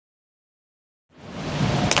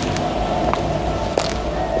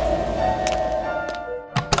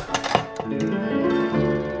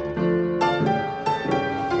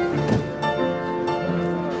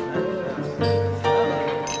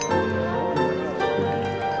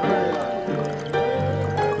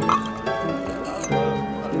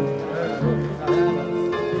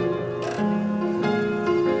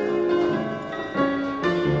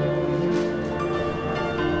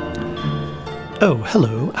Oh,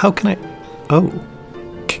 hello. How can I... Oh,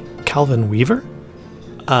 Calvin Weaver?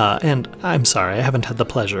 And I'm sorry, I haven't had the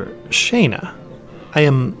pleasure. Shayna. I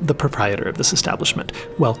am the proprietor of this establishment.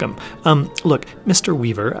 Welcome. Look, Mr.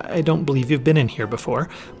 Weaver, I don't believe you've been in here before,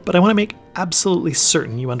 but I want to make absolutely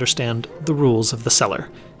certain you understand the rules of the cellar.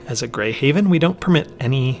 As a Grey Haven, we don't permit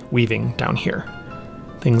any weaving down here.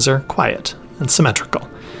 Things are quiet and symmetrical,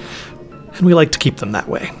 and we like to keep them that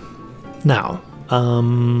way. Now,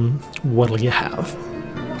 what'll you have?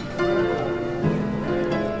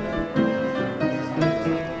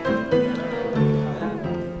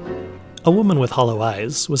 A Woman with Hollow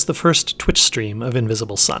Eyes was the first Twitch stream of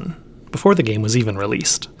Invisible Sun, before the game was even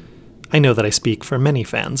released. I know that I speak for many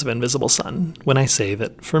fans of Invisible Sun when I say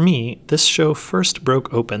that, for me, this show first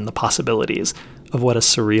broke open the possibilities of what a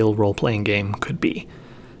surreal role-playing game could be.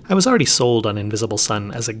 I was already sold on Invisible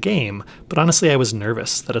Sun as a game, but honestly I was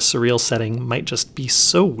nervous that a surreal setting might just be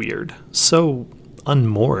so weird, so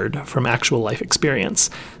unmoored from actual life experience,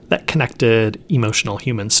 that connected, emotional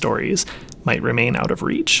human stories might remain out of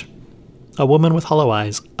reach. A Woman with Hollow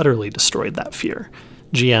Eyes utterly destroyed that fear.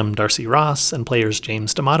 GM Darcy Ross and players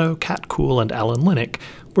James D'Amato, Kat Kuhl, and Alan Linick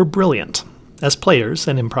were brilliant, as players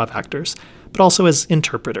and improv actors, but also as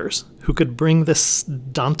interpreters, who could bring this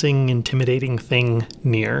daunting, intimidating thing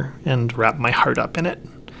near and wrap my heart up in it.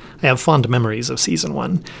 I have fond memories of Season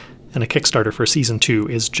 1, and a Kickstarter for Season 2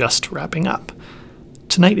 is just wrapping up.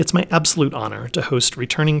 Tonight, it's my absolute honor to host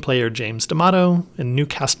returning player James D'Amato and new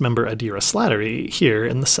cast member Adira Slattery here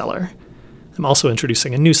in the cellar. I'm also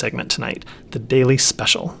introducing a new segment tonight, the Daily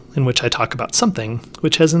Special, in which I talk about something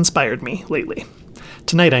which has inspired me lately.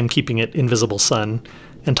 Tonight I'm keeping it Invisible Sun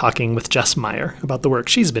and talking with Jess Meyer about the work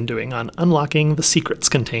she's been doing on unlocking the secrets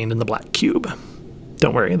contained in the Black Cube.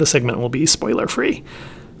 Don't worry, the segment will be spoiler-free.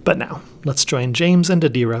 But now, let's join James and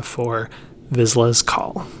Adira for Vizsla's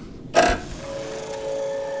Call.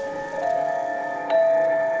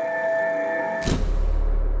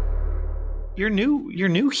 You're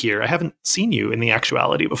new here. I haven't seen you in the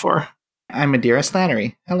actuality before. I'm Adira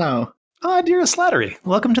Slattery. Hello. Adira Slattery.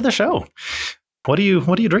 Welcome to the show. What are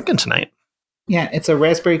you drinking tonight? Yeah, it's a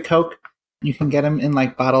raspberry Coke. You can get them in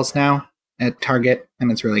bottles now at Target,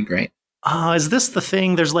 and it's really great. Is this the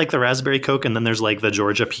thing? There's the raspberry Coke, and then there's the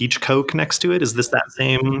Georgia peach Coke next to it. Is this that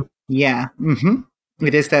same? Yeah.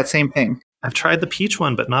 It is that same thing. I've tried the peach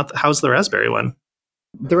one, but not. How's the raspberry one?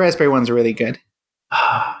 The raspberry one's really good.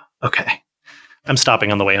 Okay. I'm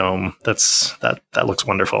stopping on the way home. That looks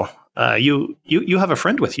wonderful. You have a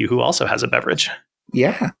friend with you who also has a beverage.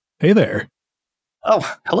 Yeah. Hey there.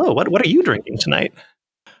 Oh, hello. What are you drinking tonight?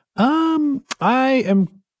 I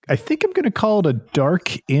think I'm going to call it a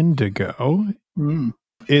dark indigo.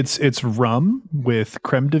 It's rum with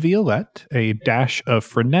creme de violette, a dash of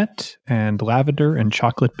Fernet, and lavender and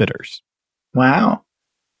chocolate bitters. Wow.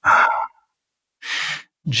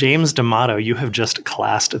 James D'Amato, you have just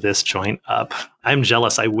classed this joint up. I'm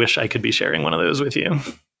jealous. I wish I could be sharing one of those with you.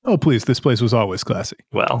 Oh, please. This place was always classy.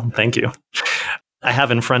 Well, thank you. I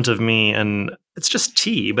have in front of me, and it's just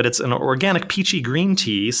tea, but it's an organic peachy green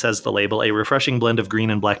tea, says the label, a refreshing blend of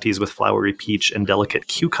green and black teas with flowery peach and delicate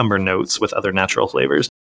cucumber notes with other natural flavors.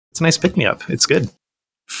 It's a nice pick-me-up. It's good.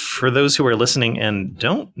 For those who are listening and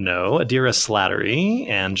don't know, Adira Slattery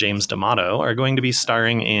and James D'Amato are going to be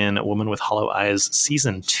starring in A Woman with Hollow Eyes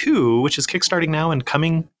Season 2, which is kickstarting now and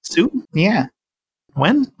coming soon? Yeah.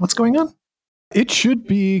 When? What's going on? It should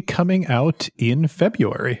be coming out in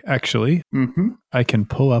February, actually. I can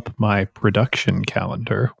pull up my production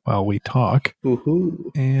calendar while we talk.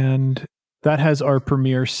 Woohoo. And that has our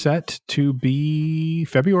premiere set to be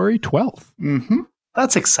February 12th.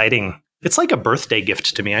 That's exciting. It's like a birthday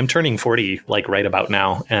gift to me. I'm turning 40 right about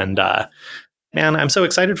now. And man, I'm so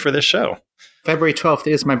excited for this show. February 12th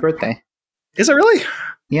is my birthday. Is it really?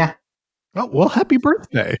 Yeah. Oh, well, happy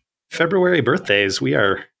birthday. February birthdays.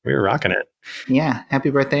 We're rocking it. Yeah. Happy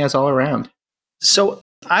birthday us all around. So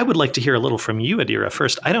I would like to hear a little from you, Adira,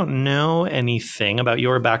 first. I don't know anything about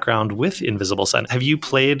your background with Invisible Sun. Have you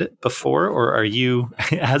played before, or are you,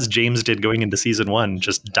 as James did going into Season 1,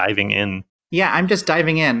 just diving in? Yeah, I'm just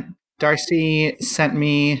diving in. Darcy sent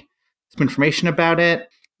me some information about it,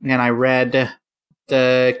 and I read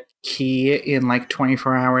the key in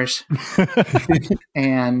 24 hours.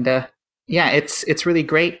 And yeah, it's really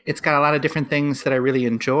great. It's got a lot of different things that I really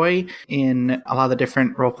enjoy in a lot of the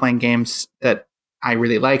different role-playing games that I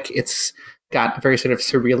really like. It's got a very sort of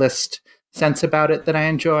surrealist sense about it that I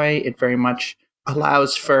enjoy. It very much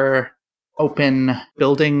allows for open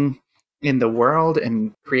building in the world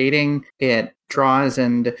and creating. It draws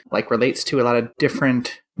and relates to a lot of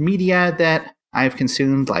different media that I've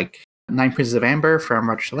consumed, like Nine Princes of Amber from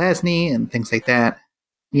Roger Zelazny and things like that.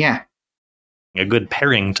 Yeah. A good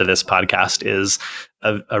pairing to this podcast is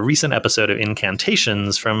a recent episode of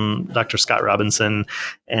Incantations from Dr. Scott Robinson,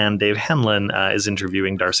 and Dave Henlon is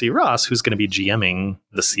interviewing Darcy Ross, who's going to be GMing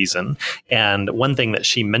the season. And one thing that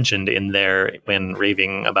she mentioned in there when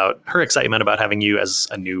raving about her excitement about having you as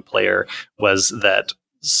a new player was that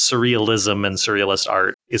surrealism and surrealist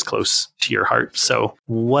art is close to your heart. So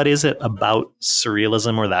what is it about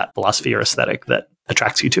surrealism or that philosophy or aesthetic that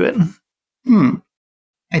attracts you to it?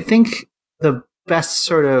 I think the best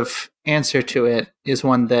sort of answer to it is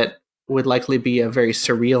one that would likely be a very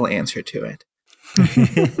surreal answer to it.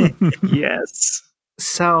 Yes.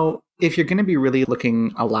 So if you're going to be really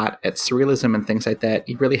looking a lot at surrealism and things like that,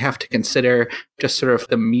 you really have to consider just sort of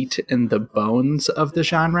the meat and the bones of the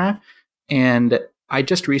genre. And I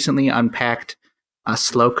just recently unpacked a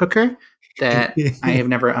slow cooker that I have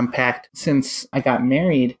never unpacked since I got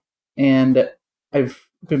married. And I've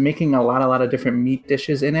been making a lot of different meat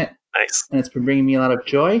dishes in it. Nice. And it's been bringing me a lot of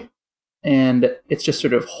joy. And it's just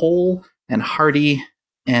sort of whole and hearty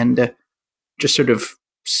and just sort of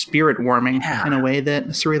spirit warming in a way that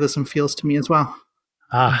surrealism feels to me as well.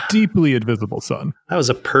 Deeply Invisible Sun. That was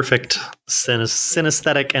a perfect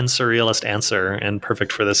synesthetic and surrealist answer, and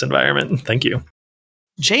perfect for this environment. Thank you.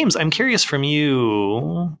 James, I'm curious from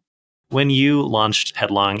you, when you launched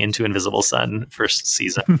headlong into Invisible Sun first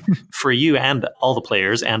season, for you and all the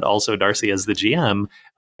players, and also Darcy as the GM,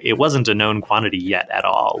 it wasn't a known quantity yet at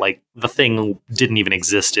all. Like, the thing didn't even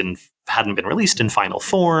exist and hadn't been released in final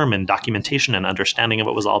form, and documentation and understanding of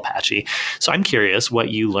it was all patchy. So I'm curious what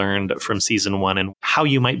you learned from season 1 and how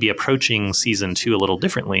you might be approaching season 2 a little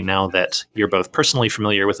differently now that you're both personally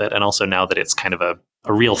familiar with it and also now that it's kind of a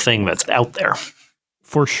real thing that's out there.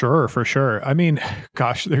 For sure. I mean,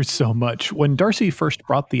 gosh, there's so much. When Darcy first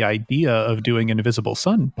brought the idea of doing an Invisible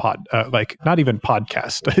Sun not even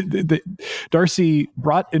podcast, Darcy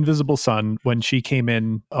brought Invisible Sun when she came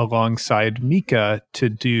in alongside Mika to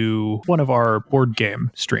do one of our board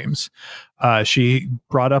game streams. She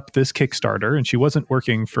brought up this Kickstarter, and she wasn't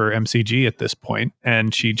working for MCG at this point,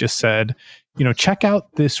 and she just said, check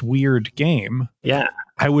out this weird game. Yeah.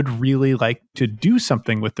 I would really like to do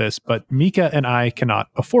something with this, but Mika and I cannot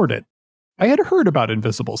afford it. I had heard about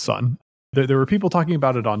Invisible Sun. There were people talking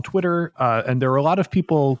about it on Twitter, and there were a lot of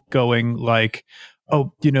people going like,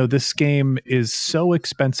 oh, this game is so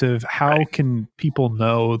expensive. How can people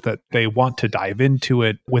know that they want to dive into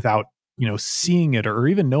it without seeing it or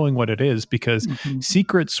even knowing what it is? Because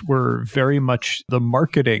secrets were very much the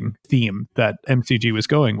marketing theme that MCG was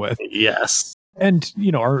going with. Yes. And,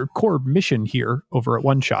 our core mission here over at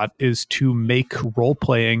One Shot is to make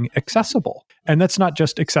role-playing accessible. And that's not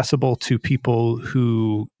just accessible to people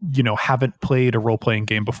who, haven't played a role-playing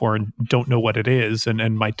game before and don't know what it is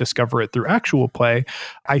and might discover it through actual play.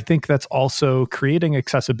 I think that's also creating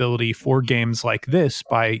accessibility for games like this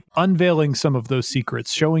by unveiling some of those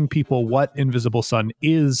secrets, showing people what Invisible Sun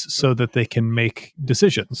is so that they can make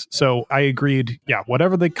decisions. So I agreed,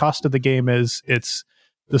 whatever the cost of the game is, it's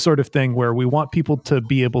the sort of thing where we want people to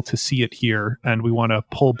be able to see it here, and we want to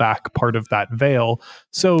pull back part of that veil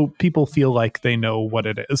so people feel like they know what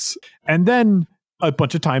it is. And then a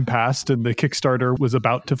bunch of time passed, and the Kickstarter was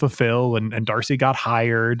about to fulfill, and Darcy got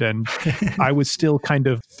hired, and I was still kind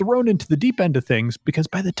of thrown into the deep end of things because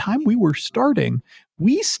by the time we were starting,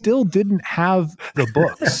 we still didn't have the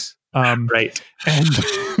books. Right. And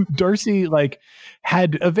Darcy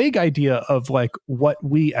had a vague idea of what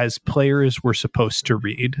we as players were supposed to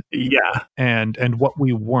read. Yeah. And what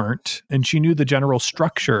we weren't. And she knew the general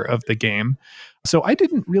structure of the game. So I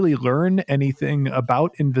didn't really learn anything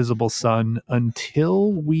about Invisible Sun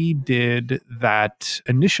until we did that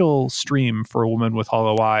initial stream for A Woman with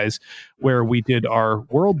Hollow Eyes, where we did our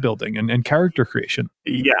world building and character creation.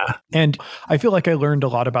 Yeah. And I feel like I learned a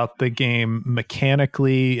lot about the game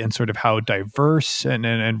mechanically and sort of how diverse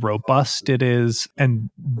and robust it is. And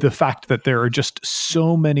the fact that there are just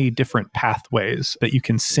so many different pathways that you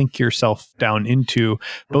can sink yourself down into,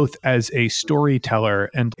 both as a storyteller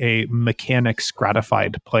and a mechanics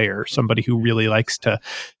gratified player, somebody who really likes to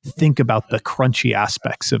think about the crunchy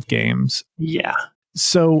aspects of games. Yeah.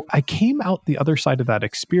 So I came out the other side of that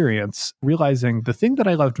experience realizing the thing that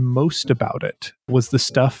I loved most about it was the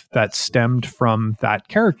stuff that stemmed from that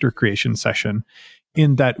character creation session,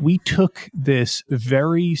 in that we took this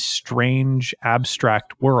very strange,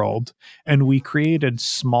 abstract world and we created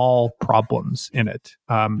small problems in it.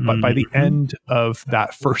 But by the end of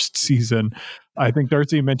that first season, I think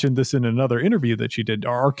Darcy mentioned this in another interview that she did.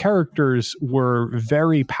 Our characters were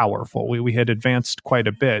very powerful. We had advanced quite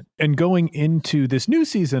a bit. And going into this new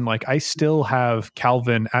season, like I still have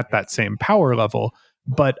Calvin at that same power level,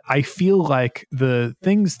 but I feel like the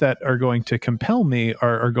things that are going to compel me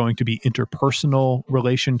are going to be interpersonal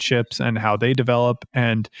relationships and how they develop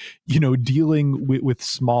and, dealing with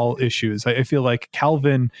small issues. I feel like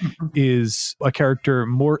Calvin is a character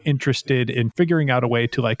more interested in figuring out a way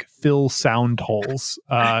to like fill sound holes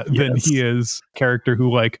than he is a character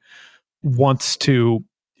who like wants to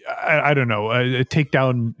I don't know, take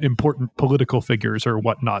down important political figures or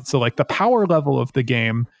whatnot. So like the power level of the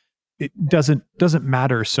game, it doesn't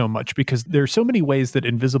matter so much because there's so many ways that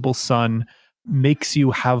Invisible Sun makes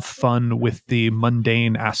you have fun with the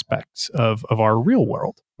mundane aspects of our real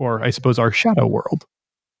world, or I suppose our shadow world.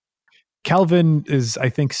 Calvin is, I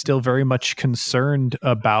think, still very much concerned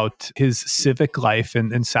about his civic life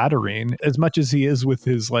in Saturnine as much as he is with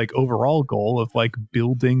his like overall goal of like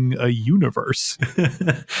building a universe.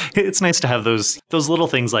 It's nice to have those little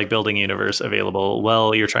things like building a universe available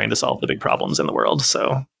while you're trying to solve the big problems in the world.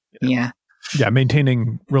 So yeah,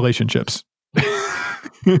 maintaining relationships.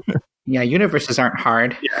 Yeah, universes aren't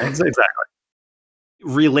hard. Yeah, exactly.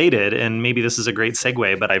 Related, and maybe this is a great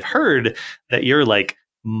segue, but I've heard that you're like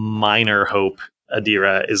minor hope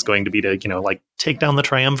Adira is going to be to like take down the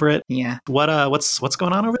triumvirate. Yeah. What's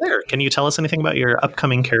going on over there? Can you tell us anything about your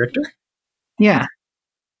upcoming character? Yeah.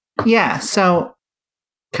 So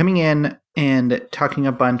coming in and talking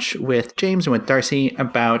a bunch with James and with Darcy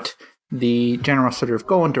about the general sort of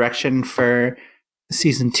goal and direction for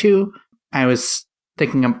season 2, I was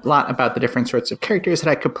thinking a lot about the different sorts of characters that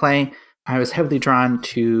I could play. I was heavily drawn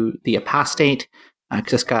to the Apostate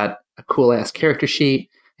because it's got a cool ass character sheet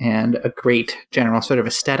and a great general sort of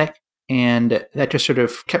aesthetic. And that just sort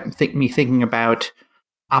of kept me thinking about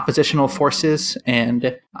oppositional forces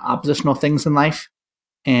and oppositional things in life.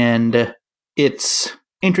 And it's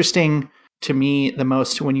interesting to me the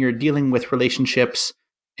most when you're dealing with relationships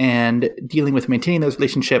and dealing with maintaining those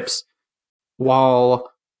relationships while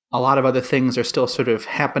a lot of other things are still sort of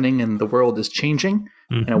happening and the world is changing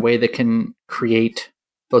in a way that can create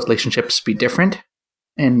those relationships be different.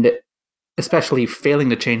 And especially failing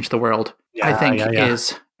to change the world, I think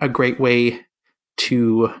is a great way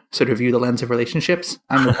to sort of view the lens of relationships.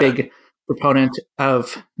 I'm a big proponent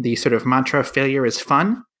of the sort of mantra, failure is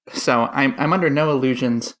fun. So I'm under no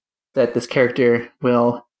illusions that this character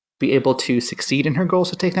will be able to succeed in her goals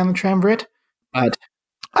to take down the triumvirate. But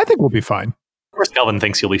I think we'll be fine. Of course, Calvin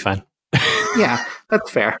thinks you'll be fine. Yeah, that's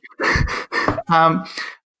fair. I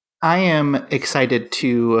am excited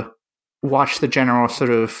to watch the general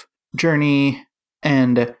sort of journey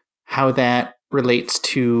and how that relates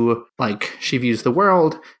to like she views the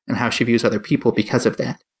world and how she views other people because of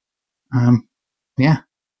that. Yeah.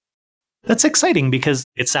 That's exciting because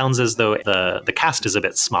it sounds as though the cast is a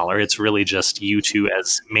bit smaller. It's really just you two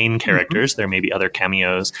as main characters. There may be other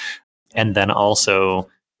cameos. And then also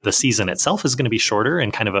the season itself is going to be shorter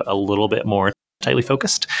and kind of a little bit more tightly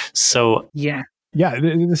focused. So yeah. Yeah,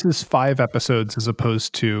 this is 5 episodes as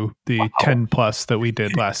opposed to the 10 plus that we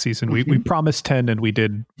did last season. We promised 10 and we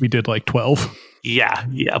did like 12. Yeah,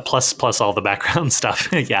 plus all the background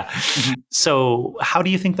stuff. Yeah. So how do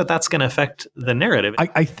you think that that's going to affect the narrative?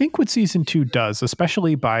 I think what season 2 does,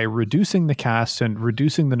 especially by reducing the cast and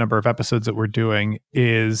reducing the number of episodes that we're doing,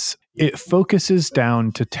 is it focuses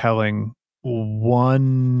down to telling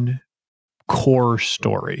one core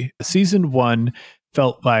story. Season 1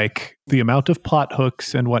 felt like the amount of plot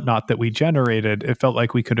hooks and whatnot that we generated, it felt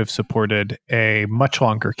like we could have supported a much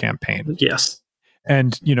longer campaign. Yes.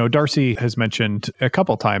 And, Darcy has mentioned a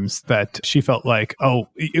couple times that she felt like,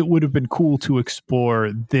 it would have been cool to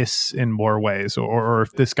explore this in more ways or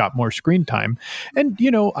if this got more screen time. And,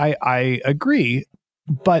 I agree.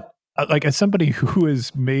 But like as somebody who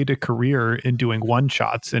has made a career in doing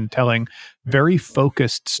one-shots and telling very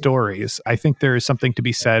focused stories, I think there is something to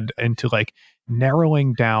be said into like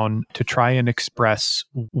narrowing down to try and express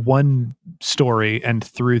one story and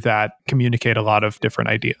through that communicate a lot of different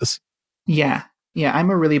ideas. Yeah,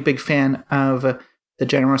 I'm a really big fan of the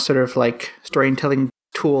general sort of like storytelling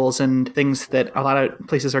tools and things that a lot of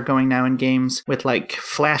places are going now in games with like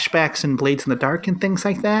flashbacks and Blades in the Dark and things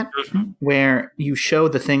like that, where you show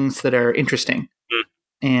the things that are interesting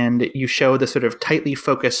and you show the sort of tightly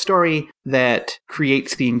focused story that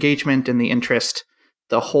creates the engagement and the interest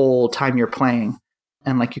the whole time you're playing.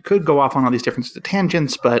 And like you could go off on all these different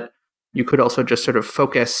tangents, but you could also just sort of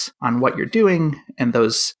focus on what you're doing and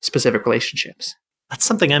those specific relationships. That's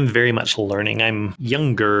something I'm very much learning. I'm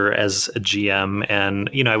younger as a GM, and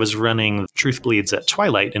I was running Truth Bleeds at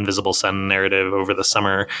Twilight Invisible Sun narrative over the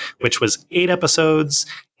summer, which was 8 episodes.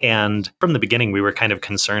 And from the beginning, we were kind of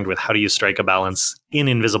concerned with how do you strike a balance in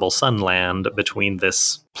Invisible Sun land between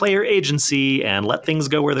this player agency and let things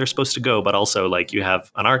go where they're supposed to go, but also like you have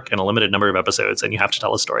an arc and a limited number of episodes and you have to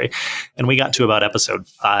tell a story. And we got to about episode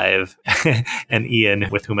 5 and Ian,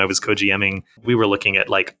 with whom I was co-GMing, we were looking at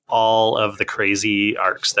like all of the crazy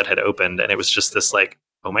arcs that had opened. And it was just this like,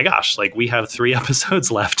 oh my gosh, like we have 3 episodes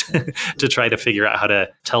left to try to figure out how to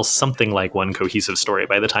tell something like one cohesive story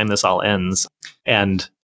by the time this all ends. And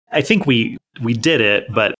I think we did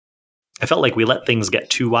it, but I felt like we let things get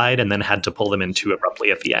too wide and then had to pull them in too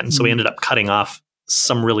abruptly at the end. So we ended up cutting off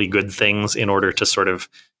some really good things in order to sort of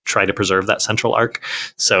try to preserve that central arc.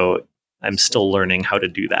 So I'm still learning how to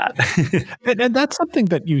do that. and that's something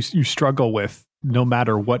that you struggle with no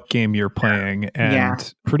matter what game you're playing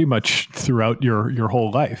and pretty much throughout your whole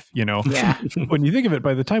life, Yeah. When you think of it,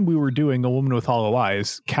 by the time we were doing A Woman with Hollow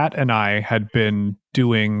Eyes, Kat and I had been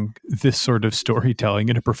doing this sort of storytelling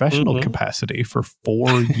in a professional capacity for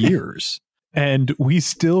 4 years. And we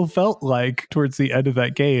still felt like towards the end of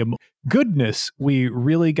that game, goodness, we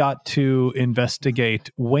really got to investigate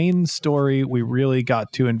Wayne's story. We really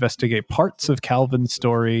got to investigate parts of Calvin's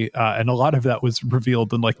story. And a lot of that was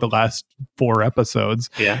revealed in like the last 4 episodes.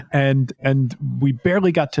 Yeah. And we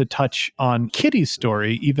barely got to touch on Kitty's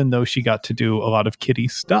story, even though she got to do a lot of Kitty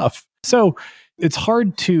stuff. So it's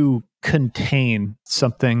hard to contain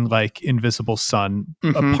something like Invisible Sun,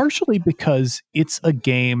 partially because it's a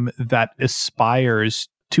game that aspires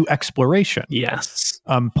to exploration. Yes.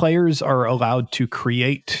 Players are allowed to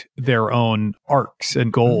create their own arcs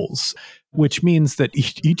and goals, which means that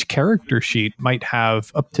each character sheet might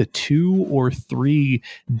have up to 2 or 3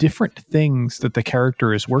 different things that the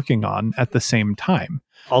character is working on at the same time.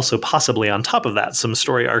 Also, possibly on top of that, some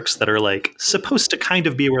story arcs that are like supposed to kind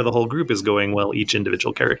of be where the whole group is going, while each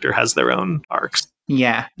individual character has their own arcs.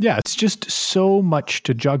 Yeah. Yeah, it's just so much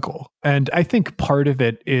to juggle. And I think part of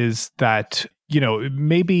it is that,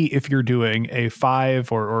 maybe if you're doing a 5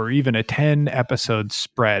 or even a 10 episode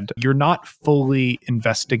spread, you're not fully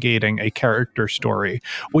investigating a character story.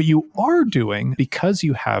 What you are doing, because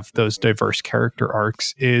you have those diverse character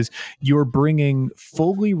arcs, is you're bringing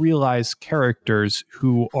fully realized characters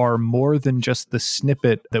who are more than just the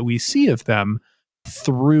snippet that we see of them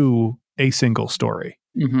through a single story.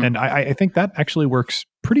 And I think that actually works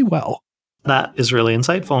pretty well. That is really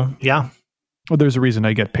insightful. Yeah. Well, there's a reason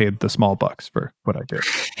I get paid the small bucks for what I do.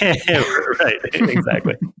 Right,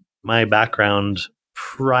 exactly. My background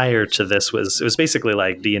prior to this was basically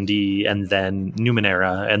like D&D and then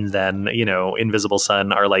Numenera and then, Invisible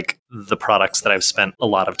Sun are like the products that I've spent a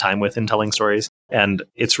lot of time with in telling stories. And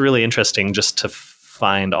it's really interesting just to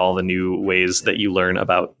find all the new ways that you learn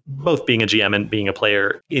about both being a GM and being a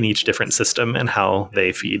player in each different system and how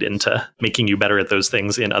they feed into making you better at those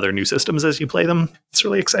things in other new systems as you play them. It's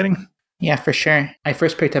really exciting. Yeah, for sure. I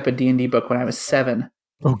first picked up a D&D book when I was 7.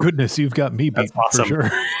 Oh, goodness. You've got me beat awesome.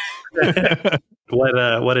 For sure.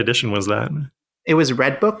 What edition was that? It was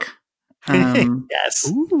Red Book. Yes.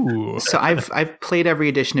 Ooh. So I've played every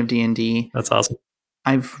edition of D&D. That's awesome.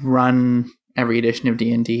 I've run every edition of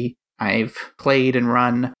D&D. I've played and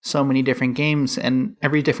run so many different games, and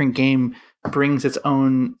every different game brings its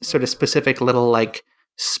own sort of specific little like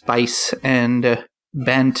spice and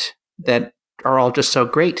bent that are all just so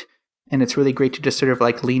great. And it's really great to just sort of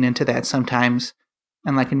like lean into that sometimes.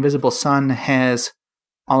 And like Invisible Sun has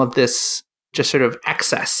all of this just sort of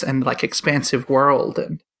excess and like expansive world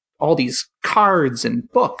and all these cards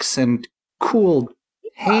and books and cool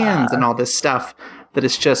hands and all this stuff that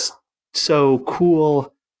is just so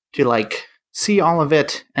cool to like see all of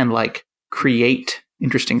it and like create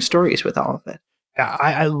interesting stories with all of it.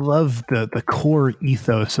 I love the core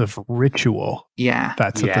ethos of ritual. Yeah.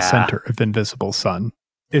 That's at the center of Invisible Sun.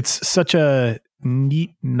 It's such a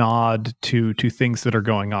neat nod to things that are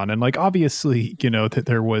going on. And like, obviously, that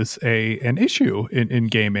there was an issue in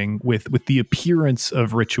gaming with the appearance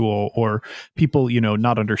of ritual or people,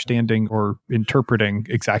 not understanding or interpreting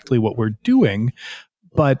exactly what we're doing.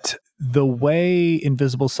 But the way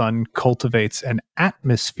Invisible Sun cultivates an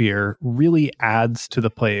atmosphere really adds to the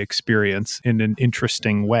play experience in an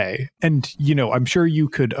interesting way. And, I'm sure you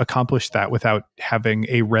could accomplish that without having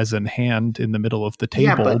a resin hand in the middle of the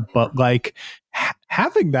table, but like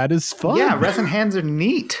having that is fun. Yeah, resin hands are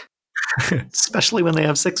neat. Especially when they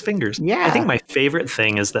have 6 fingers. Yeah. I think my favorite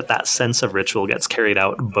thing is that sense of ritual gets carried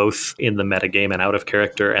out both in the metagame and out of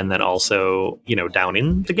character, and then also, down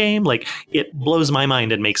in the game. Like, it blows my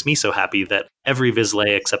mind and makes me so happy that every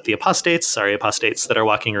Vizsla except the apostates that are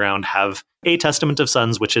walking around have a Testament of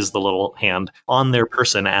Suns, which is the little hand, on their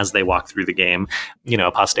person as they walk through the game.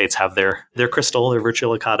 Apostates have their crystal, their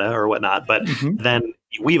Virtualicata or whatnot, but then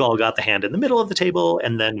we've all got the hand in the middle of the table,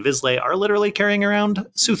 and then Vizsla are literally carrying around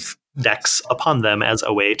Sooth decks upon them as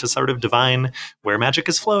a way to sort of divine where magic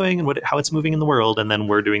is flowing and how it's moving in the world, and then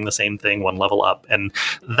we're doing the same thing one level up. And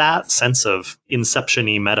that sense of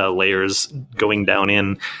Inception-y meta layers going down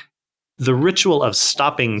in, the ritual of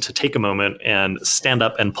stopping to take a moment and stand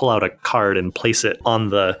up and pull out a card and place it on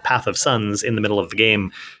the Path of Suns in the middle of the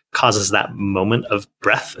game causes that moment of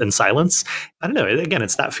breath and silence. I don't know. Again,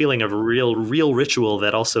 it's that feeling of real ritual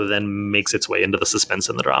that also then makes its way into the suspense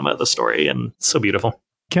and the drama of the story. And it's so beautiful.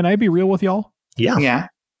 Can I be real with y'all? Yeah. Yeah.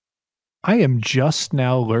 I am just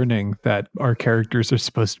now learning that our characters are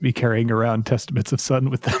supposed to be carrying around Testaments of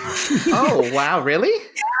Sun with them. Oh, wow. Really?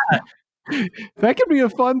 Yeah. That could be a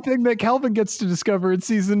fun thing that Calvin gets to discover in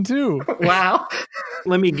season 2. Wow.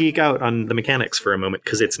 Let me geek out on the mechanics for a moment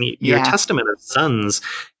because it's neat. Yeah. Your Testament of Suns,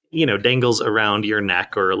 dangles around your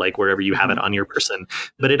neck or like wherever you have it on your person,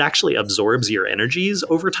 but it actually absorbs your energies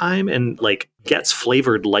over time and like gets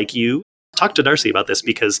flavored like you. Talk to Darcy about this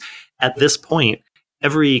because at this point,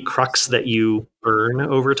 every crux that you earn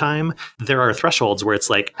over time, there are thresholds where it's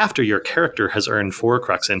like after your character has earned 4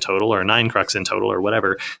 crux in total or 9 crux in total or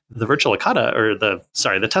whatever, the Virtualicata or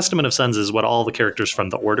the Testament of Suns is what all the characters from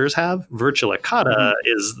the orders have. Virtualicata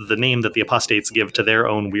is the name that the apostates give to their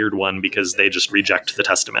own weird one because they just reject the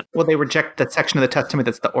testament. Well, they reject that section of the testament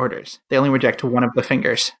that's the orders. They only reject one of the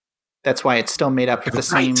fingers. That's why it's still made up with the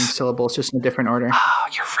same syllables, just in a different order. Oh,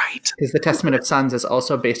 you're right. Because the Testament of Suns is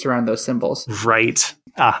also based around those symbols. Right.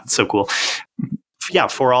 So cool. Yeah,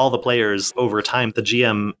 for all the players over time, the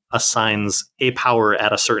GM assigns a power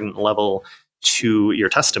at a certain level to your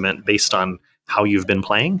testament based on how you've been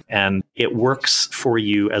playing, and it works for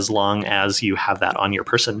you as long as you have that on your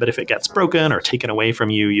person. But if it gets broken or taken away from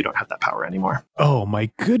you, you don't have that power anymore. Oh my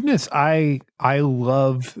goodness. I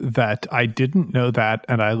love that. I didn't know that,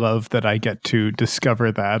 and I love that I get to discover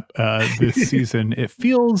that this season. It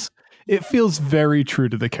feels very true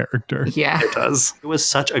to the character. Yeah. It does. It was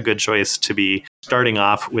such a good choice to be starting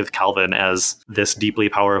off with Calvin as this deeply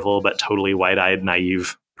powerful but totally wide-eyed,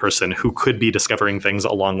 naive person who could be discovering things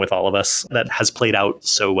along with all of us. That has played out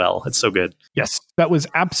so well. It's so good. Yes, that was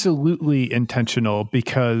absolutely intentional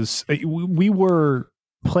because we were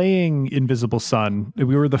playing Invisible Sun.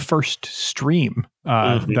 We were the first stream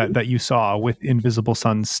that you saw with Invisible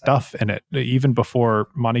Sun stuff in it, even before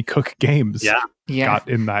Monty Cook Games got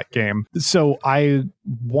in that game. So I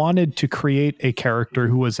wanted to create a character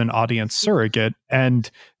who was an audience surrogate,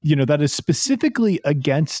 and that is specifically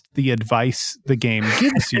against the advice the game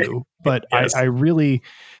gives you. But yes. I really...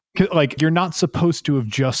 Like, you're not supposed to have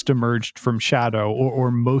just emerged from shadow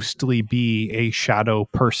or mostly be a shadow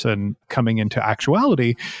person coming into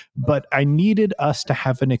actuality, but I needed us to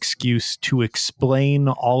have an excuse to explain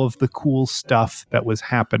all of the cool stuff that was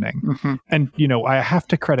happening. Mm-hmm. And, I have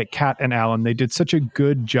to credit Kat and Alan. They did such a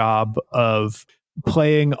good job of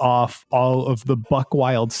playing off all of the buck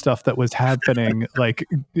wild stuff that was happening, like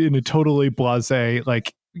in a totally blasé,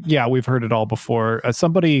 like, yeah, we've heard it all before.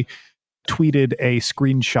 Somebody tweeted a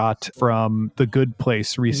screenshot from The Good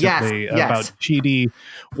Place recently about Chidi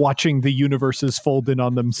watching the universes fold in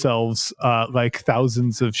on themselves like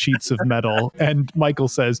thousands of sheets of metal. And Michael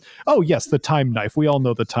says, oh, yes, the time knife. We all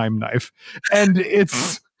know the time knife. And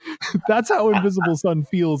that's how Invisible Sun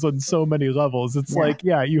feels on so many levels. It's like,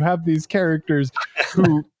 you have these characters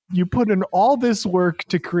who you put in all this work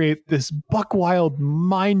to create this buck wild,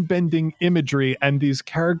 mind-bending imagery, and these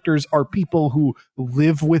characters are people who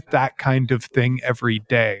live with that kind of thing every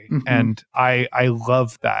day. Mm-hmm. And I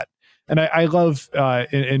love that. And I love,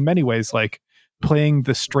 in many ways, like playing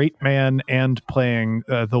the straight man and playing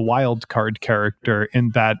the wild card character, in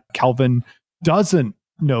that Calvin doesn't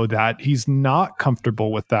know that. He's not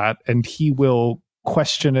comfortable with that, and he will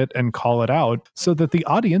question it and call it out so that the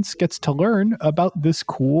audience gets to learn about this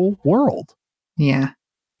cool world. Yeah.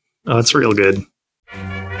 Oh, it's real good.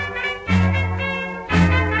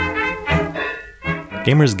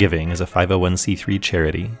 Gamers Giving is a 501c3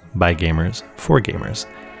 charity by gamers for gamers.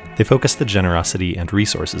 They focus the generosity and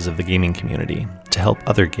resources of the gaming community to help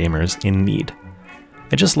other gamers in need.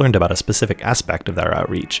 I just learned about a specific aspect of their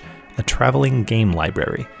outreach, a traveling game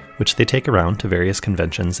library, which they take around to various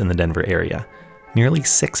conventions in the Denver area. nearly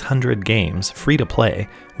 600 games free to play,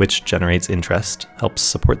 which generates interest, helps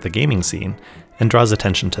support the gaming scene, and draws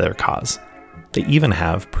attention to their cause. They even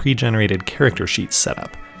have pre-generated character sheets set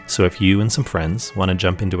up, so if you and some friends want to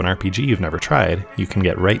jump into an RPG you've never tried, you can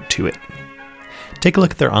get right to it. Take a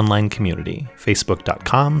look at their online community,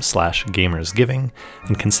 facebook.com/gamersgiving,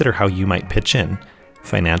 and consider how you might pitch in,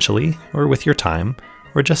 financially or with your time,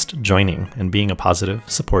 or just joining and being a positive,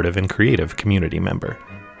 supportive, and creative community member.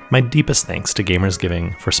 My deepest thanks to Gamers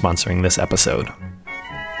Giving for sponsoring this episode.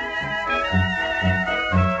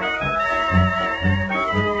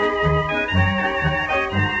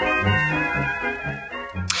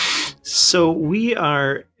 So we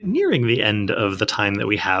are nearing the end of the time that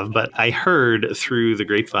we have, but I heard through the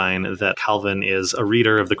grapevine that Calvin is a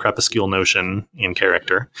reader of the Crepuscule Notion in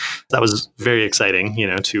character. That was very exciting,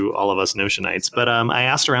 to all of us Notionites. But I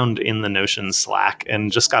asked around in the Notion Slack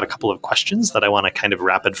and just got a couple of questions that I want to kind of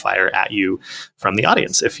rapid fire at you from the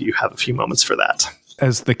audience, if you have a few moments for that.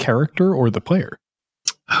 As the character or the player?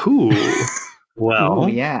 Ooh, well,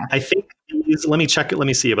 yeah. I think let me check it. Let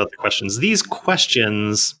me see about the questions. These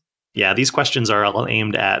questions are all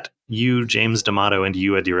aimed at you, James D'Amato, and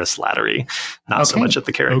you, Adira Slattery, not so much at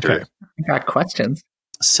the character. Okay. I got questions.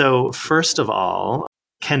 So first of all,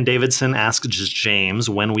 Ken Davidson asks James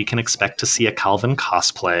when we can expect to see a Calvin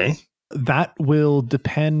cosplay. That will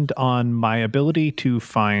depend on my ability to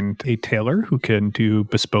find a tailor who can do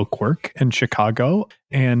bespoke work in Chicago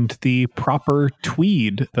and the proper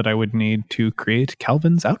tweed that I would need to create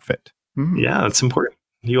Calvin's outfit. Yeah, that's important.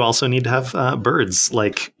 You also need to have birds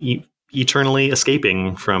eternally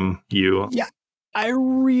escaping from you. Yeah. I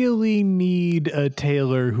really need a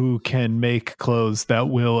tailor who can make clothes that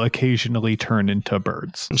will occasionally turn into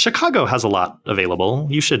birds. And Chicago has a lot available.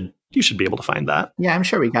 You should be able to find that. Yeah, I'm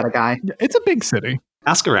sure we got a guy. It's a big city.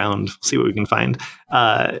 Ask around, see what we can find.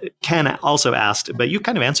 Ken also asked, but you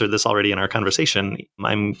kind of answered this already in our conversation.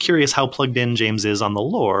 I'm curious how plugged in James is on the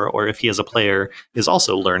lore, or if he as a player is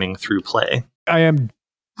also learning through play. I am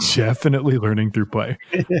definitely learning through play.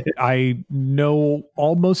 I know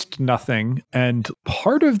almost nothing. And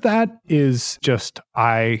part of that is just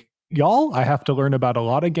I have to learn about a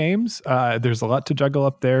lot of games. There's a lot to juggle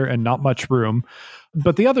up there and not much room.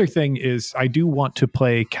 But the other thing is I do want to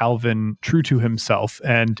play Calvin true to himself.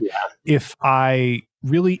 And if I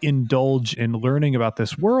really indulge in learning about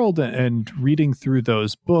this world and reading through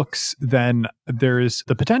those books, then there is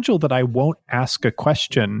the potential that I won't ask a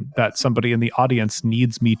question that somebody in the audience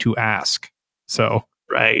needs me to ask. So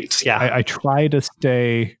right. Yeah. I try to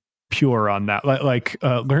stay pure on that.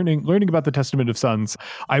 Learning about the Testament of Sons,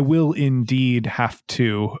 I will indeed have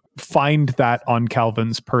to find that on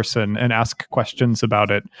Calvin's person and ask questions about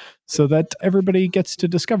it so that everybody gets to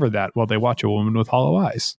discover that while they watch A Woman with Hollow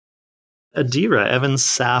Eyes. Adira Evans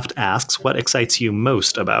Saft asks, what excites you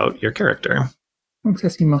most about your character? What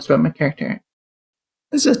excites me most about my character?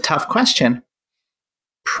 This is a tough question.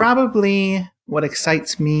 Probably what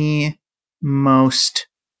excites me most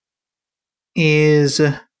is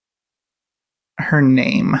her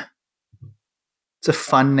name. It's a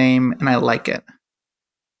fun name, and I like it.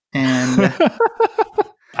 And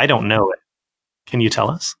I don't know it. Can you tell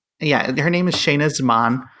us? Yeah, her name is Shayna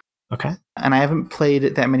Zaman. Okay. And I haven't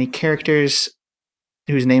played that many characters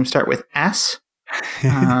whose names start with S,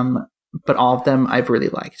 but all of them I've really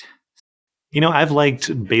liked. I've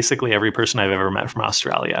liked basically every person I've ever met from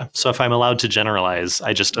Australia. So if I'm allowed to generalize,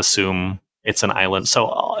 I just assume it's an island.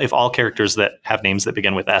 So if all characters that have names that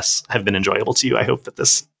begin with S have been enjoyable to you, I hope that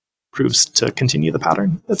this proves to continue the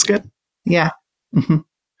pattern. That's good. Yeah. Mm-hmm.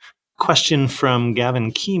 Question from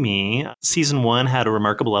Gavin Keamy. Season 1 had a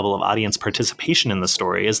remarkable level of audience participation in the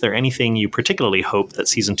story. Is there anything you particularly hope that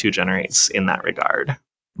Season 2 generates in that regard?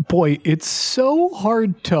 Boy, it's so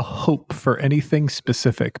hard to hope for anything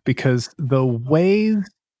specific because the ways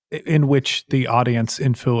in which the audience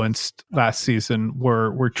influenced last season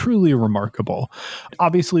were truly remarkable.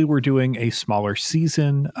 Obviously, we're doing a smaller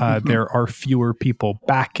season. There are fewer people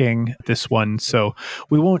backing this one, so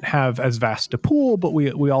we won't have as vast a pool, but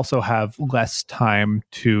we also have less time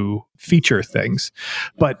to feature things.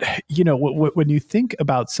 But, when you think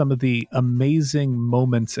about some of the amazing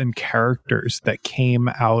moments and characters that came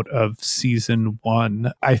out of season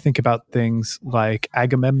 1, I think about things like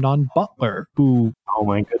Agamemnon Butler, who, oh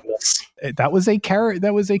my goodness, that was a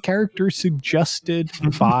character suggested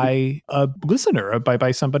by a listener, by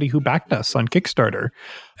somebody who backed us on Kickstarter.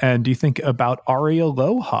 And you think about Ari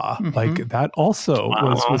Aloha, like that also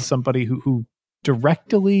was somebody who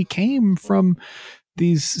directly came from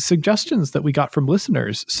these suggestions that we got from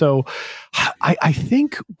listeners. So I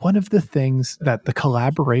think one of the things that the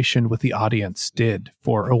collaboration with the audience did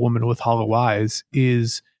for A Woman with Hollow Eyes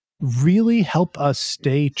is really help us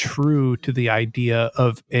stay true to the idea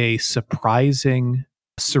of a surprising,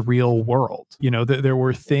 surreal world. There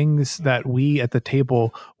were things that we at the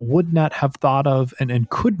table would not have thought of and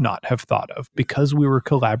could not have thought of because we were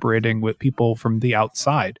collaborating with people from the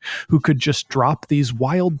outside who could just drop these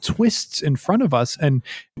wild twists in front of us, and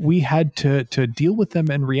we had to deal with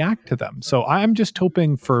them and react to them. So I'm just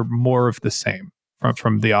hoping for more of the same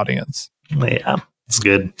from the audience. Yeah, it's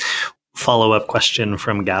good. Follow-up question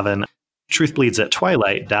from Gavin. Truth Bleeds at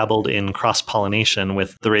Twilight dabbled in cross-pollination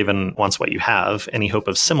with The Raven Wants What You Have. Any hope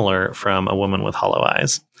of similar from A Woman with Hollow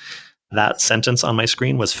Eyes? That sentence on my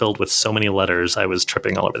screen was filled with so many letters, I was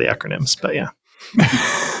tripping all over the acronyms, but yeah.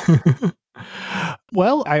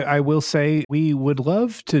 Well, I will say we would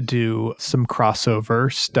love to do some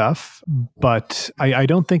crossover stuff, but I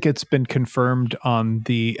don't think it's been confirmed on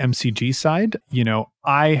the MCG side.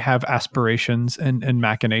 I have aspirations and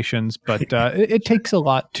machinations, but it takes a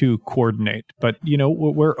lot to coordinate. But,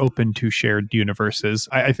 we're open to shared universes.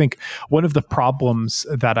 I think one of the problems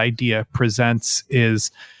that idea presents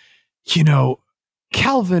is,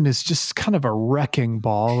 Calvin is just kind of a wrecking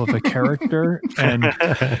ball of a character. And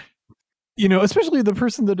especially the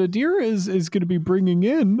person that Adira is going to be bringing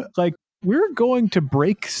in, like, we're going to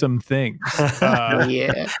break some things.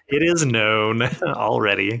 Yeah, it is known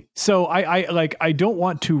already. So I don't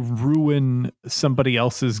want to ruin somebody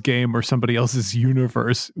else's game or somebody else's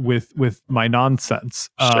universe with my nonsense.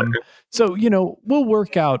 Sure. So, we'll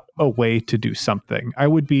work out a way to do something. I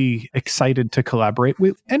would be excited to collaborate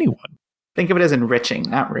with anyone. Think of it as enriching,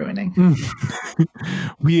 not ruining.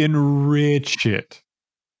 We enrich it.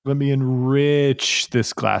 Let me enrich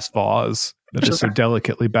this glass vase that is so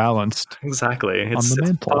delicately balanced. Exactly. It's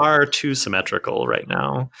mantle. Far too symmetrical right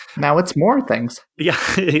now. Now it's more things. Yeah,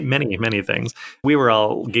 many, many things. We were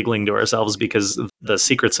all giggling to ourselves because The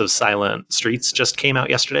Secrets of Silent Streets just came out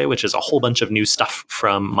yesterday, which is a whole bunch of new stuff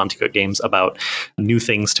from Monte Cook Games about new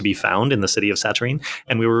things to be found in the city of Satyrine.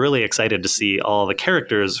 And we were really excited to see all the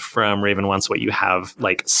characters from Raven Wants What You Have,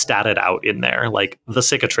 like, statted out in there. Like, the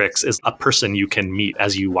Cicatrix is a person you can meet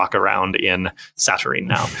as you walk around in Satyrine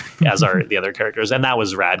now, as are the other characters. And that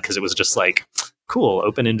was rad because it was just like, cool,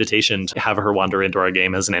 open invitation to have her wander into our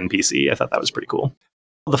game as an NPC. I thought that was pretty cool.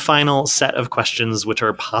 The final set of questions, which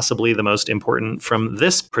are possibly the most important from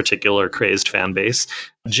this particular crazed fan base.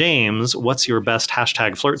 James, what's your best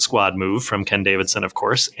hashtag Flirt Squad move? From Ken Davidson, of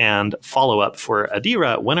course. And follow-up for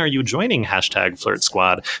Adira, when are you joining hashtag Flirt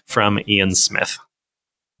Squad? From Ian Smith.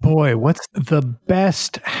 Boy, what's the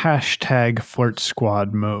best hashtag Flirt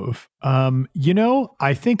Squad move?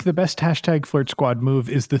 I think the best hashtag Flirt Squad move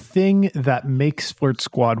is the thing that makes Flirt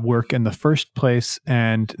Squad work in the first place,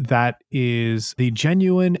 and that is the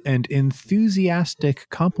genuine and enthusiastic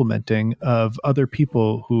complimenting of other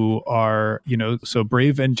people who are, so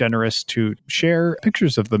brave and generous to share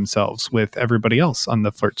pictures of themselves with everybody else on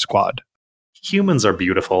the Flirt Squad. Humans are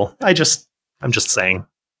beautiful. I'm just saying.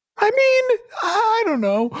 I mean, I don't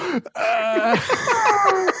know.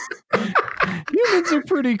 Humans are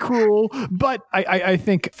pretty cool, but I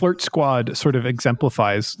think Flirt Squad sort of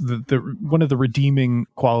exemplifies the one of the redeeming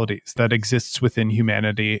qualities that exists within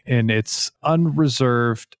humanity in its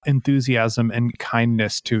unreserved enthusiasm and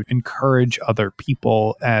kindness to encourage other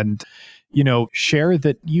people and share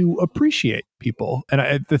that you appreciate people.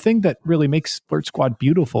 And the thing that really makes Flirt Squad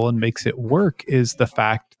beautiful and makes it work is the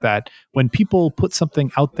fact that when people put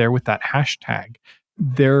something out there with that hashtag,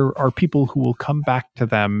 there are people who will come back to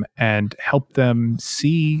them and help them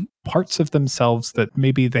see parts of themselves that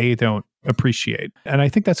maybe they don't appreciate. And I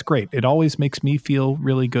think that's great. It always makes me feel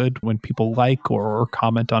really good when people like or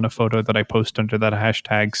comment on a photo that I post under that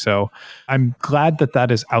hashtag. So I'm glad that that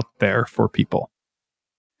is out there for people.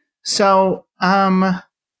 So,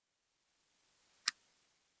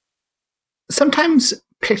 sometimes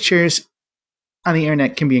pictures on the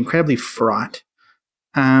internet can be incredibly fraught.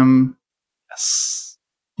 Yes.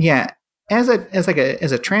 Yeah. As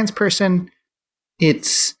a trans person,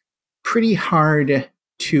 it's pretty hard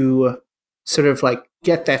to sort of like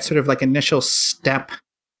get that sort of like initial step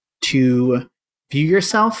to view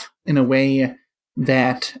yourself in a way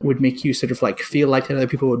that would make you sort of like feel like that other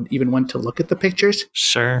people would even want to look at the pictures.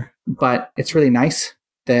 Sure. But it's really nice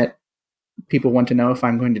that people want to know if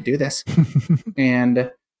I'm going to do this.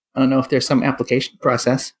 And I don't know if there's some application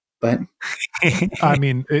process But I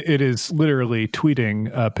mean, it is literally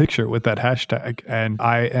tweeting a picture with that hashtag. And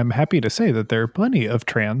I am happy to say that there are plenty of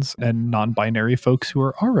trans and non-binary folks who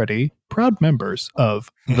are already proud members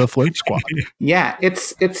of the Flirt Squad. yeah,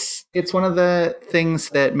 it's one of the things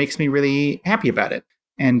that makes me really happy about it,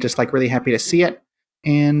 and just like really happy to see it.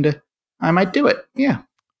 And I might do it. Yeah.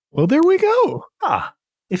 Well, there we go.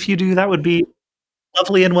 If you do, that would be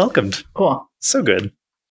lovely and welcomed. Cool. So good.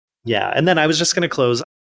 Yeah. And then I was just going to close.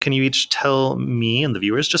 Can you each tell me and the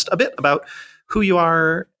viewers just a bit about who you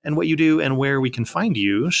are and what you do and where we can find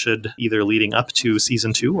you, should either leading up to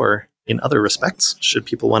season 2 or in other respects, should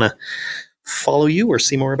people want to follow you or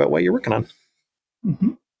see more about what you're working on?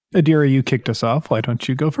 Mm-hmm. Adira, you kicked us off. Why don't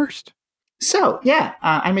you go first? So, yeah,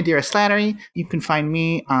 I'm Adira Slattery. You can find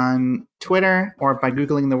me on Twitter or by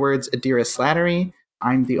Googling the words Adira Slattery.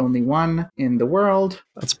 I'm the only one in the world.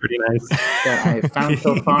 That's pretty nice. That I've found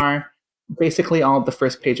so far. Basically, all of the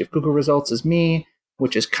first page of Google results is me,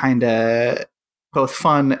 which is kind of both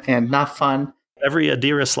fun and not fun. Every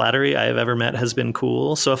Adira Slattery I have ever met has been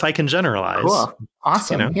cool. So if I can generalize. Cool.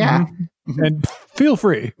 Awesome. You know. Yeah. Mm-hmm. And feel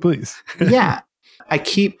free, please. Yeah. I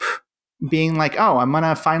keep being like, oh, I'm going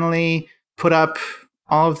to finally put up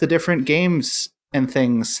all of the different games and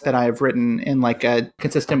things that I've written in like a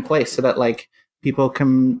consistent place so that like people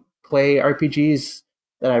can play RPGs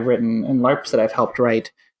that I've written and LARPs that I've helped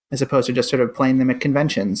write, as opposed to just sort of playing them at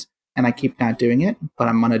conventions. And I keep not doing it, but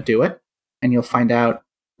I'm going to do it. And you'll find out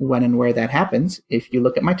when and where that happens if you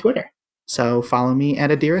look at my Twitter. So follow me at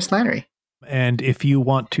Adira Slattery. And if you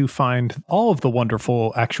want to find all of the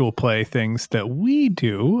wonderful actual play things that we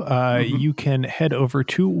do, you can head over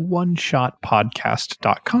to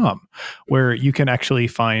oneshotpodcast.com, where you can actually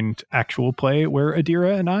find actual play where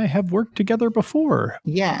Adira and I have worked together before.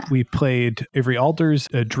 Yeah. We played Avery Alder's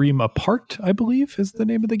A Dream Apart, I believe is the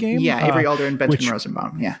name of the game. Yeah, Avery Alder and Benjamin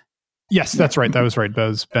Rosenbaum. Yeah. Yes, that's right. That was right. That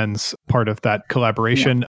was Ben's part of that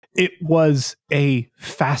collaboration. Yeah. It was a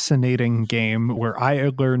fascinating game where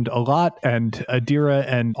I learned a lot, and Adira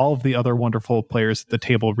and all of the other wonderful players at the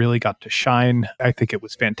table really got to shine. I think it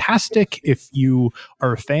was fantastic. If you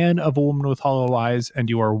are a fan of A Woman with Hollow Eyes and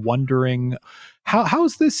you are wondering,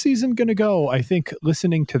 how's this season going to go? I think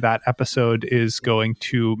listening to that episode is going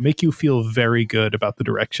to make you feel very good about the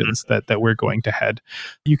directions that we're going to head.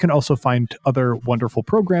 You can also find other wonderful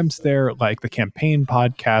programs there, like the Campaign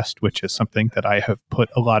Podcast, which is something that I have put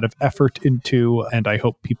a lot of effort into and I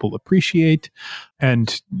hope people appreciate.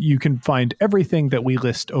 And you can find everything that we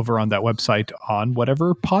list over on that website on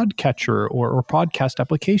whatever podcatcher or podcast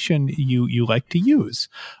application you like to use.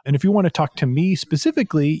 And if you want to talk to me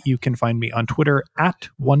specifically, you can find me on Twitter at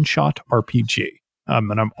OneShotRPG.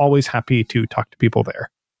 And I'm always happy to talk to people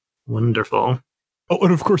there. Wonderful. Oh,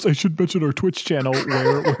 and of course, I should mention our Twitch channel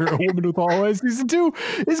where A Woman with Hollow Eyes Season 2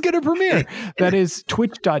 is going to premiere. That is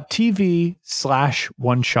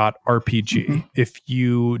twitch.tv/OneShotRPG. If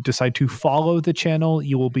you decide to follow the channel,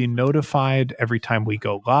 you will be notified every time we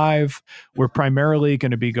go live. We're primarily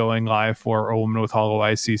going to be going live for A Woman with Hollow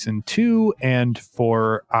Eyes Season 2 and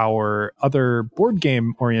for our other board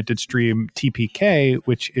game-oriented stream, TPK,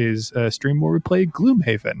 which is a stream where we play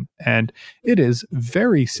Gloomhaven. And it is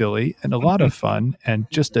very silly and a lot of fun. And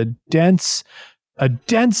just a dense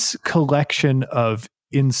collection of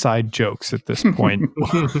inside jokes at this point.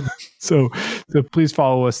 So please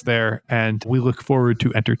follow us there, and we look forward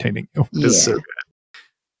to entertaining you. Yeah.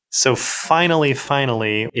 So finally,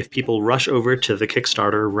 if people rush over to the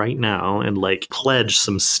Kickstarter right now and like pledge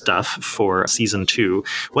some stuff for season 2,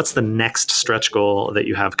 what's the next stretch goal that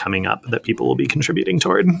you have coming up that people will be contributing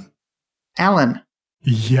toward? Alan.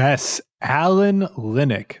 Yes, Alan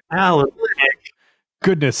Linick. Alan Linick.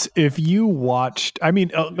 Goodness, if you watched,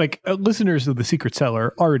 listeners of The Secret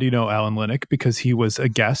Cellar already know Alan Linick because he was a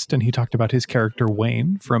guest and he talked about his character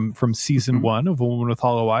Wayne from season 1 of A Woman with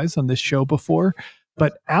Hollow Eyes on this show before.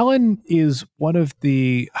 But Alan is one of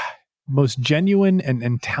the most genuine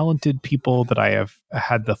and talented people that I have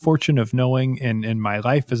had the fortune of knowing in my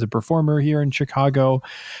life as a performer here in Chicago.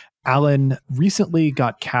 Alan recently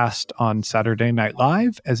got cast on Saturday Night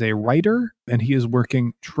Live as a writer, and he is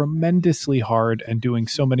working tremendously hard and doing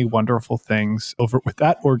so many wonderful things over with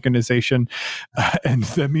that organization. And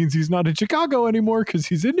that means he's not in Chicago anymore because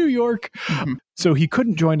he's in New York. Mm-hmm. So he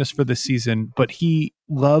couldn't join us for this season, but he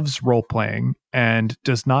loves role-playing and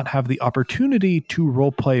does not have the opportunity to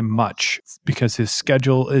role-play much because his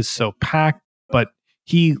schedule is so packed. But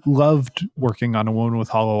he loved working on A Woman with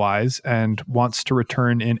Hollow Eyes and wants to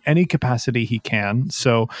return in any capacity he can.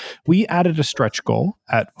 So we added a stretch goal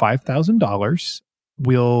at $5,000.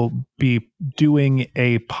 we'll be doing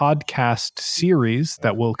a podcast series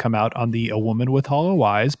that will come out on the A Woman with Hollow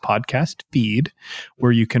Eyes podcast feed,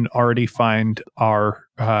 where you can already find our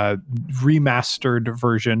remastered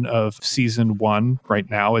version of season 1 right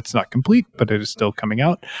now. It's not complete, but it is still coming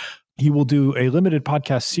out. He will do a limited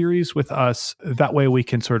podcast series with us. That way we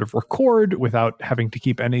can sort of record without having to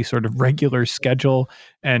keep any sort of regular schedule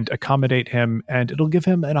and accommodate him. And it'll give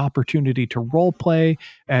him an opportunity to role play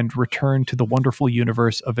and return to the wonderful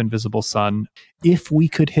universe of Invisible Sun. If we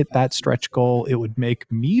could hit that stretch goal, it would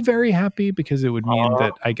make me very happy because it would mean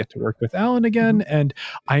that I get to work with Alan again. And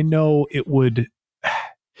I know it would,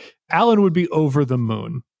 Alan would be over the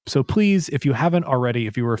moon. So please, if you haven't already,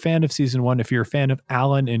 if you were a fan of season 1, if you're a fan of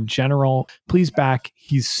Alan in general, please back.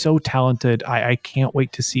 He's so talented. I can't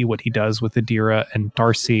wait to see what he does with Adira and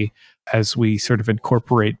Darcy as we sort of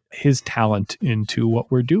incorporate his talent into what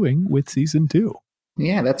we're doing with season 2.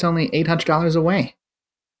 Yeah, that's only $800 away.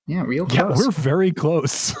 Yeah, real close. Yeah, we're very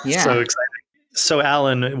close. Yeah. So exciting. So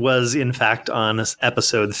Alan was, in fact, on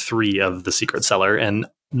episode 3 of The Secret Cellar, and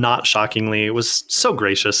not shockingly, was so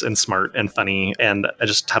gracious and smart and funny, and I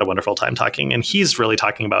just had a wonderful time talking. And he's really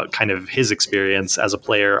talking about kind of his experience as a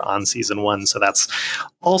player on season 1, so that's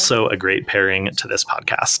also a great pairing to this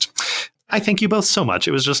podcast. I thank you both so much.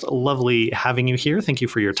 It was just lovely having you here. Thank you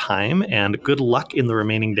for your time, and good luck in the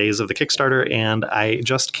remaining days of the Kickstarter, and I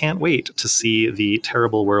just can't wait to see the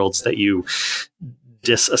terrible worlds that you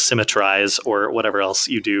disasymmetrize or whatever else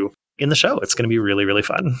you do in the show. It's going to be really, really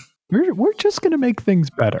fun. We're just going to make things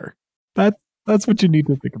better. That's what you need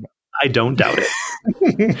to think about. I don't doubt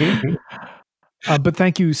it. But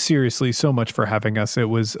thank you seriously so much for having us. It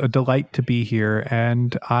was a delight to be here,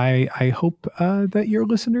 and I hope that your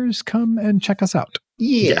listeners come and check us out.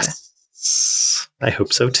 Yeah. Yes. I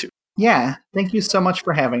hope so too. Yeah. Thank you so much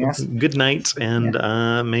for having us. Good night, and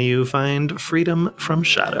may you find freedom from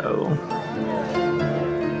shadow.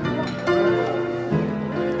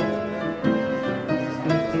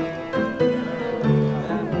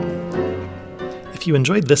 If you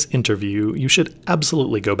enjoyed this interview, you should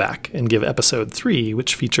absolutely go back and give episode 3,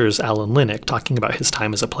 which features Alan Linick talking about his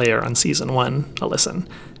time as a player on season 1, a listen.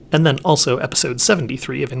 And then also episode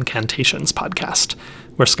 73 of Incantations podcast,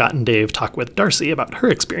 where Scott and Dave talk with Darcy about her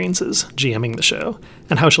experiences GMing the show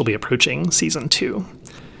and how she'll be approaching season 2.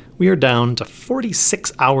 We are down to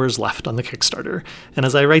 46 hours left on the Kickstarter, and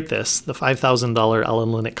as I write this, the $5,000 Alan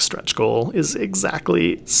Linick stretch goal is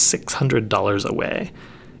exactly $600 away.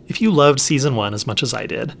 If you loved season 1 as much as I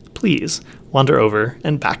did, please wander over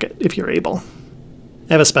and back it if you're able.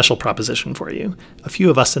 I have a special proposition for you. A few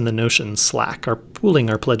of us in the Notion Slack are pooling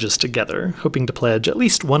our pledges together, hoping to pledge at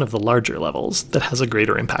least one of the larger levels that has a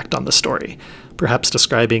greater impact on the story, perhaps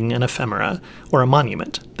describing an ephemera or a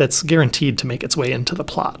monument that's guaranteed to make its way into the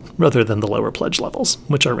plot, rather than the lower pledge levels,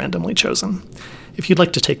 which are randomly chosen. If you'd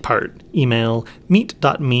like to take part, email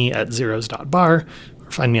meet.me@zeros.bar,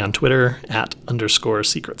 find me on Twitter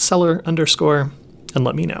 @_secretseller_ and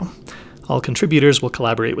let me know. All contributors will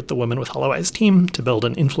collaborate with the Woman with Hollow Eyes team to build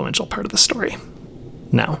an influential part of the story.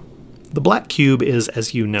 Now, the Black Cube is,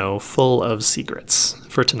 as you know, full of secrets.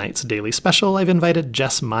 For tonight's daily special, I've invited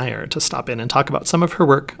Jess Meyer to stop in and talk about some of her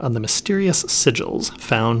work on the mysterious sigils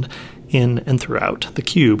found in and throughout the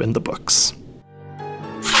cube and the books.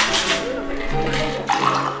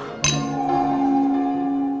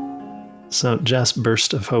 So, Jess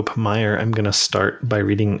Burst of Hope Meyer, I'm going to start by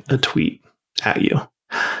reading a tweet at you.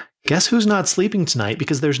 Guess who's not sleeping tonight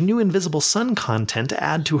because there's new Invisible Sun content to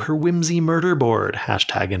add to her whimsy murder board.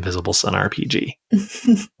 #Invisible Sun RPG.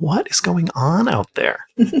 What is going on out there?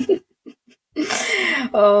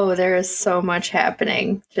 Oh, there is so much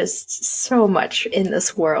happening. Just so much in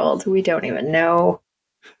this world. We don't even know.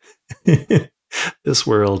 This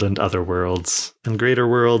world and other worlds, and greater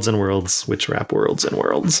worlds and worlds, which wrap worlds and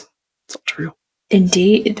worlds. It's all true.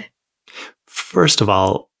 Indeed. First of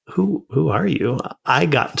all, who are you? I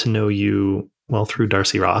got to know you, well, through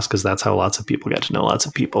Darcy Ross, because that's how lots of people get to know lots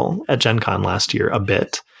of people, at Gen Con last year a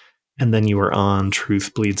bit. And then you were on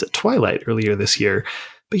Truth Bleeds at Twilight earlier this year.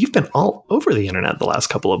 But you've been all over the internet the last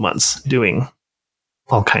couple of months doing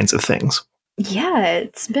all kinds of things. Yeah,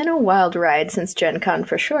 it's been a wild ride since Gen Con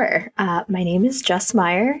for sure. My name is Jess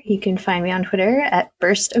Meyer. You can find me on Twitter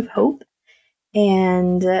 @Burst of Hope.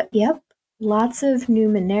 And yep, lots of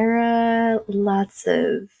Numenera, lots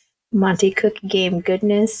of Monte Cook game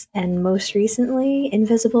goodness, and most recently,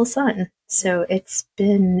 Invisible Sun. So it's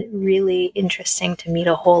been really interesting to meet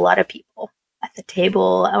a whole lot of people at the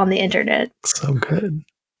table on the internet. So good.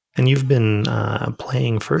 And you've been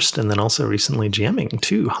playing first and then also recently GMing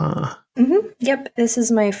too, huh? Mm-hmm. Yep, this is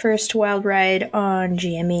my first wild ride on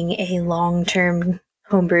GMing a long-term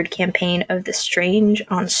homebrewed campaign of The Strange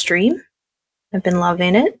on stream. I've been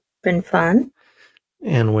loving it. Been fun.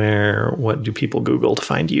 And what do people Google to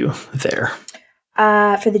find you there?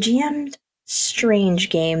 For the GM Strange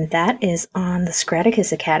game, that is on the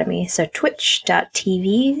Scraticus Academy. So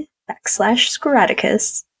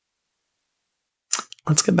twitch.tv/Scraticus.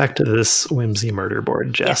 Let's get back to this Whimsy murder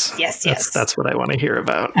board, Jess. Yes. That's what I want to hear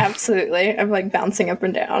about. Absolutely. I'm like bouncing up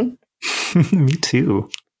and down. Me too.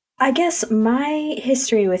 I guess my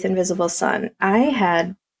history with Invisible Sun, I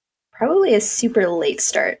had probably a super late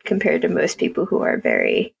start compared to most people who are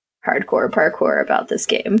very hardcore parkour about this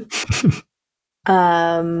game.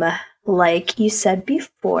 Like you said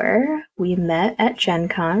before, we met at Gen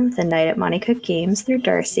Con the night at Monte Cook Games through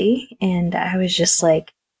Darcy, and I was just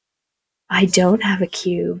like, I don't have a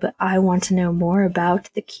cube. I want to know more about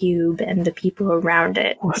the cube and the people around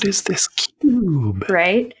it. What is this cube?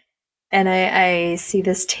 Right? And I see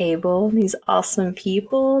this table, these awesome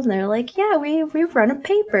people, and they're like, yeah, we run a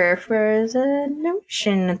paper for the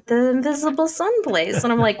Notion at the Invisible Sun place.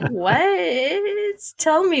 And I'm like, what?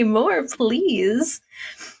 Tell me more, please.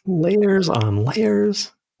 Layers on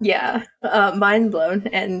layers. Yeah, mind blown,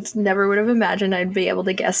 and never would have imagined I'd be able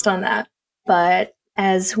to guest on that. But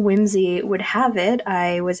as Whimsy would have it,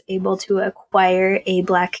 I was able to acquire a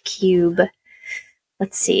black cube,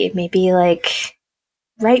 let's see, maybe like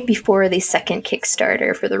right before the second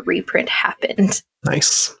Kickstarter for the reprint happened.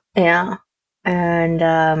 Nice. Yeah.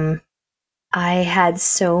 And I had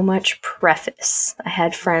so much preface. I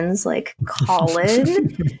had friends like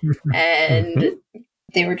Colin, and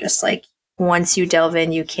they were just like, once you delve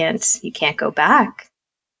in, you can't go back.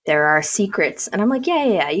 There are secrets. And I'm like,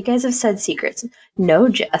 yeah, you guys have said secrets. No,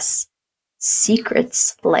 Jess.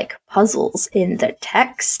 Secrets like puzzles in the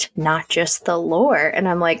text, not just the lore. And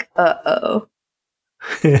I'm like, uh-oh.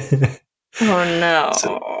 Oh no.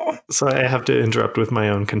 So I have to interrupt with my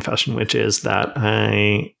own confession, which is that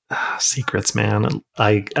secrets, man,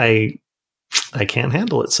 I can't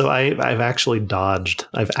handle it. So I've actively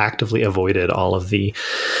avoided all the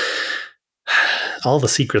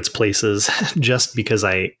secrets places just because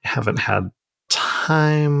I haven't had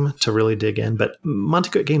time to really dig in. But Monte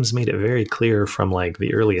Cook Games made it very clear from like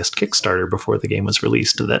the earliest Kickstarter before the game was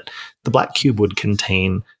released that the Black Cube would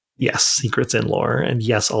contain, yes, secrets in lore, and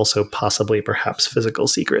yes, also possibly perhaps physical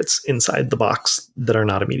secrets inside the box that are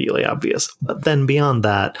not immediately obvious. But then beyond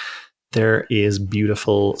that, there is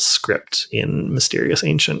beautiful script in mysterious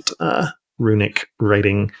ancient runic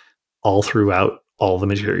writing all throughout all the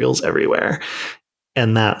materials everywhere.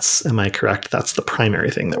 And am I correct? That's the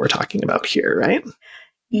primary thing that we're talking about here, right?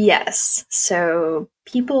 Yes. So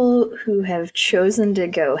people who have chosen to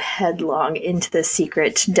go headlong into the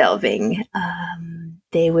secret delving,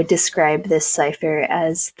 they would describe this cipher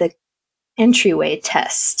as the entryway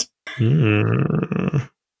test.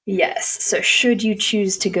 Yes. So should you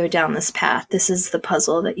choose to go down this path, this is the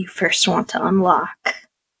puzzle that you first want to unlock.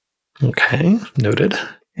 Okay. Noted.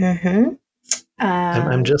 Mm-hmm.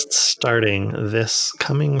 I'm just starting this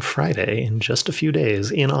coming Friday in just a few days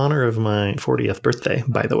in honor of my 40th birthday,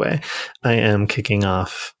 by the way. I am kicking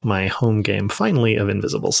off my home game, finally, of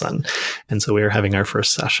Invisible Sun. And so we are having our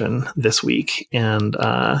first session this week. And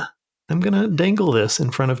I'm going to dangle this in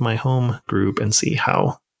front of my home group and see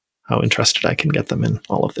how interested I can get them in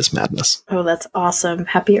all of this madness. Oh, that's awesome.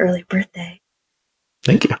 Happy early birthday.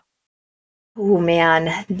 Thank you. Oh,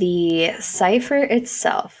 man. The cipher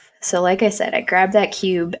itself. So like I said, I grabbed that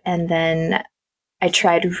cube and then I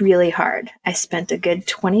tried really hard. I spent a good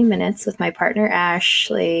 20 minutes with my partner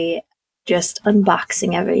Ashley just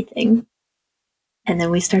unboxing everything. And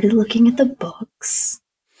then we started looking at the books.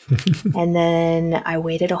 And then I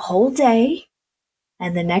waited a whole day.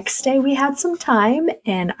 And the next day we had some time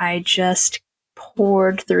and I just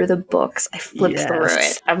poured through the books. I flipped through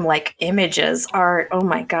it. I'm like, images, art, oh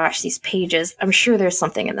my gosh, these pages. I'm sure there's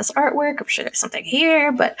something in this artwork. I'm sure there's something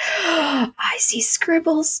here, but I see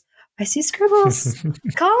scribbles. Colin, I see scribbles.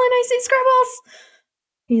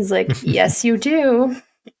 He's like, yes, you do.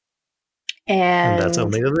 And that's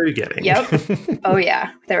only the beginning. Yep. Oh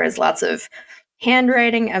yeah. There is lots of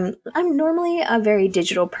handwriting. I'm normally a very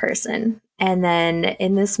digital person. And then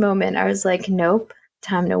in this moment, I was like, nope.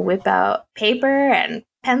 Time to whip out paper and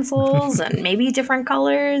pencils and maybe different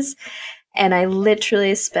colors. And I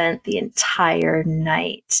literally spent the entire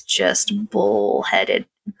night just bullheaded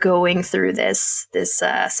going through this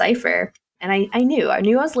cipher. And I knew I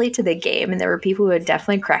was late to the game, and there were people who had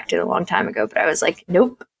definitely cracked it a long time ago. But I was like,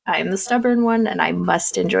 nope, I'm the stubborn one, and I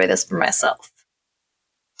must enjoy this for myself.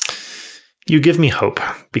 You give me hope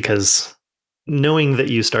because knowing that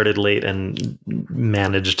you started late and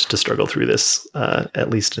managed to struggle through this, at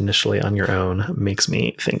least initially on your own, makes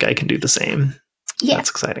me think I can do the same. Yeah,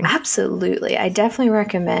 that's exciting. Absolutely. I definitely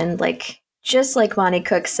recommend, just like Monty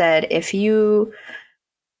Cook said, if you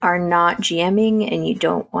are not GMing and you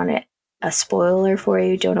don't want it a spoiler for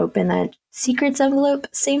you, don't open that secrets envelope.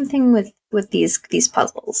 Same thing with these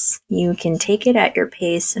puzzles. You can take it at your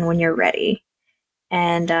pace and when you're ready.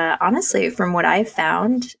 And honestly, from what I've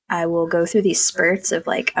found, I will go through these spurts of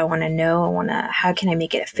I want to know, how can I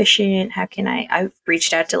make it efficient? I've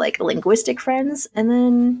reached out to linguistic friends, and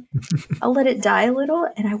then I'll let it die a little,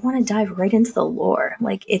 and I want to dive right into the lore.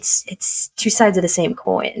 It's two sides of the same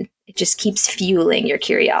coin. It just keeps fueling your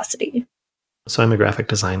curiosity. So I'm a graphic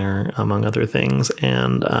designer, among other things,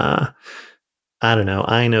 and I don't know.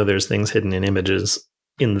 I know there's things hidden in images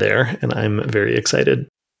in there, and I'm very excited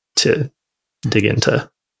to dig into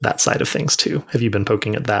that side of things too. Have you been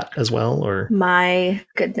poking at that as well, or? My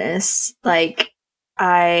goodness,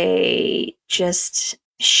 I just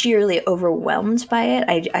sheerly overwhelmed by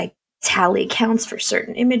it. I tally counts for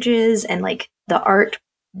certain images and the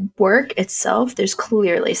artwork itself. There's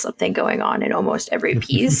clearly something going on in almost every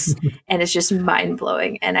piece, and it's just mind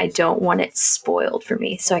blowing. And I don't want it spoiled for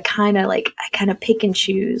me, so I kind of pick and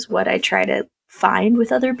choose what I try to find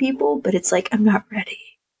with other people. But it's I'm not ready.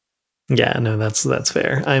 Yeah, no, that's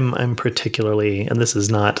fair. I'm particularly, and this is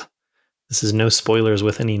no spoilers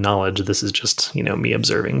with any knowledge. This is just, me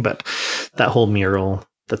observing, but that whole mural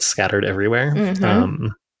that's scattered everywhere. Mm-hmm.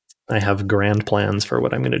 I have grand plans for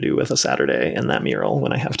what I'm going to do with a Saturday and that mural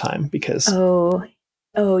when I have time, because oh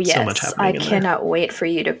yes, so much happening I cannot wait for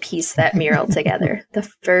you to piece that mural together. The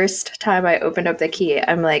first time I opened up the key,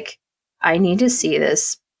 I'm I need to see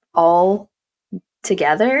this all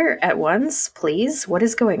together at once, please. What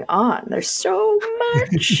is going on? There's so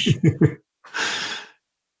much.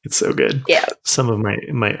 It's so good. Yeah. Some of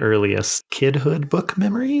my earliest kidhood book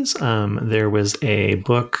memories. There was a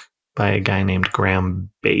book by a guy named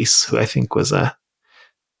Graham Bass, who I think was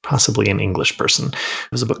possibly an English person.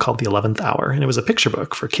 It was a book called The 11th Hour, and it was a picture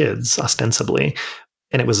book for kids, ostensibly.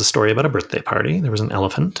 And it was a story about a birthday party. There was an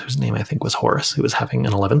elephant whose name I think was Horace, who was having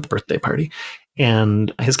an 11th birthday party.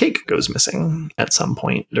 And his cake goes missing at some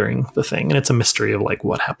point during the thing. And it's a mystery of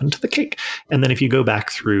what happened to the cake. And then if you go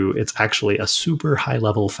back through, it's actually a super high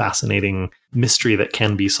level, fascinating mystery that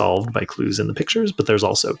can be solved by clues in the pictures. But there's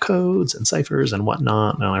also codes and ciphers and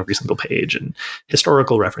whatnot on every single page, and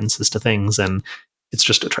historical references to things. And it's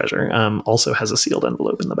just a treasure. Also has a sealed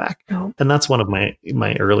envelope in the back. Oh. And that's one of my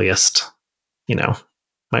earliest,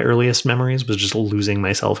 my earliest memories was just losing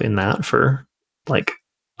myself in that for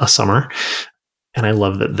a summer. And I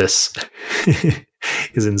love that this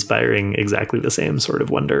is inspiring exactly the same sort of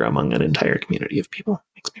wonder among an entire community of people.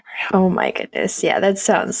 Makes me very happy. Oh my goodness. Yeah, that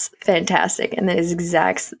sounds fantastic. And that is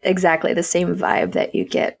exactly the same vibe that you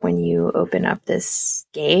get when you open up this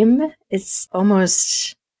game. It's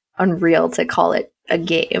almost unreal to call it a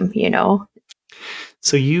game,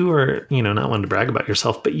 So you are, not one to brag about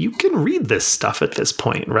yourself, but you can read this stuff at this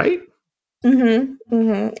point, right? Mm-hmm.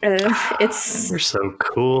 Mm-hmm. You're so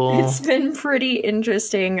cool. It's been pretty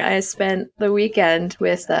interesting. I spent the weekend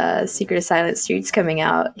with Secret of Silent Streets coming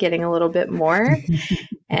out, getting a little bit more.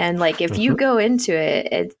 And if you go into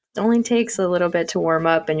it, it only takes a little bit to warm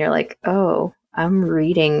up, and you're oh, I'm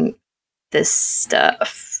reading this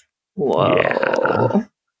stuff. Whoa.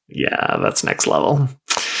 Yeah, that's next level.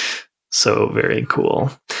 So very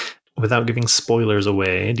cool. Without giving spoilers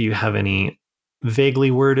away, do you have any vaguely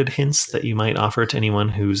worded hints that you might offer to anyone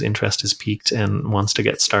whose interest is piqued and wants to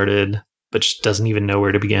get started, but just doesn't even know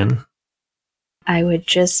where to begin? I would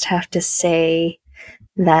just have to say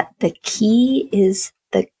that the key is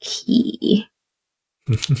the key.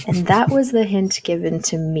 And that was the hint given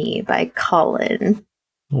to me by Colin.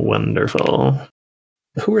 Wonderful.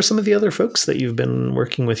 Who are some of the other folks that you've been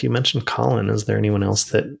working with? You mentioned Colin. Is there anyone else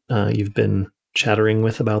that you've been chattering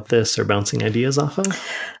with about this or bouncing ideas off of?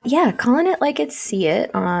 Yeah, Colin at Like It See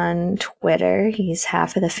It on Twitter. He's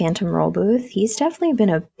half of the Phantom Roll Booth. He's definitely been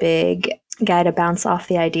a big guy to bounce off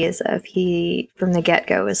the ideas of. He, from the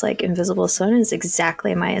get-go, was Invisible Sun is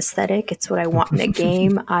exactly my aesthetic. It's what I want in a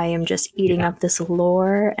game. I am just eating up this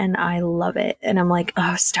lore, and I love it. And I'm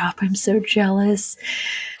oh, stop. I'm so jealous.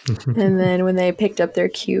 And then when they picked up their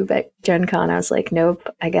cube at Gen Con, I was nope,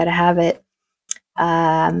 I gotta have it.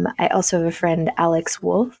 I also have a friend, Alex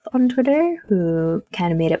Wolf, on Twitter, who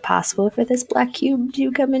kind of made it possible for this black cube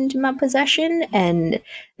to come into my possession, and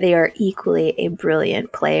they are equally a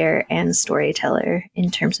brilliant player and storyteller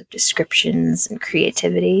in terms of descriptions and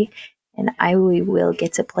creativity, and I will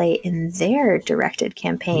get to play in their directed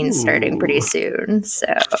campaign starting pretty soon, so...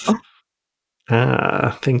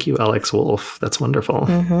 Thank you, Alex Wolf. That's wonderful.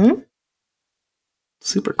 Mm-hmm.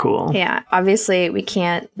 Super cool. Yeah, obviously we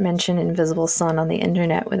can't mention Invisible Sun on the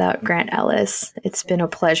internet without Grant Ellis. It's been a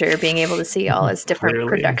pleasure being able to see all his different Clearly.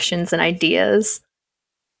 productions and ideas.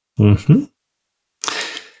 Mm-hmm.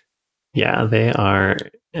 Yeah, they are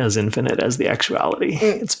as infinite as the actuality.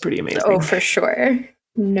 It's pretty amazing. Oh, for sure.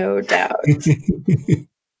 No doubt.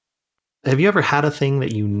 Have you ever had a thing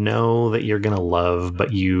that you know that you're going to love,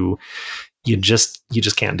 but you just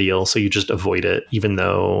can't deal, so you just avoid it even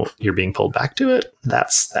though you're being pulled back to it?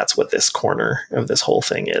 That's what this corner of this whole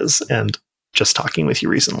thing is. And just talking with you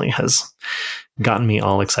recently has gotten me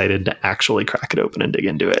all excited to actually crack it open and dig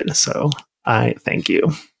into it. So I thank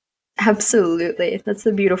you. Absolutely. That's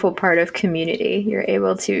the beautiful part of community. You're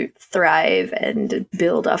able to thrive and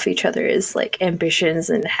build off each other's like ambitions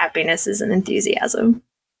and happinesses and enthusiasm.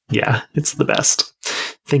 Yeah, it's the best.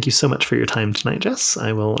 Thank you so much for your time tonight, Jess.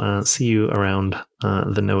 I will see you around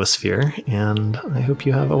the Noosphere, and I hope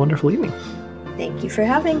you have a wonderful evening. Thank you for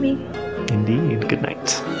having me. Indeed. Good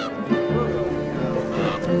night.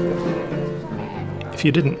 If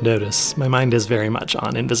you didn't notice, my mind is very much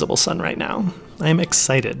on Invisible Sun right now. I am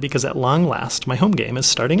excited because at long last, my home game is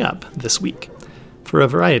starting up this week. For a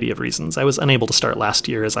variety of reasons, I was unable to start last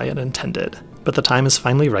year as I had intended, but the time is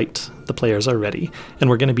finally right, the players are ready, and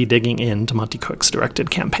we're going to be digging into Monty Cook's directed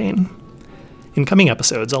campaign. In coming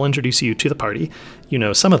episodes, I'll introduce you to the party. You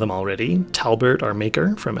know some of them already. Talbert, our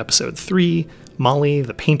maker, from episode 3. Molly,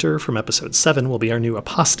 the painter, from episode 7, will be our new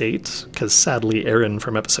apostate, because sadly Aaron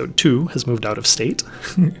from episode 2 has moved out of state.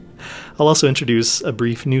 I'll also introduce a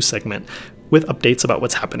brief news segment with updates about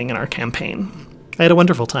what's happening in our campaign. I had a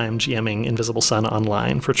wonderful time GMing Invisible Sun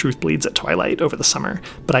online for Truth Bleeds at Twilight over the summer,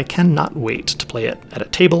 but I cannot wait to play it at a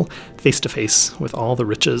table, face-to-face, with all the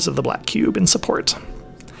riches of the Black Cube in support.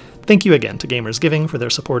 Thank you again to Gamers Giving for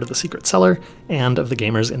their support of The Secret Cellar and of the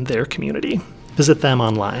gamers in their community. Visit them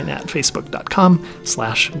online at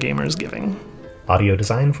facebook.com/gamersgiving. Audio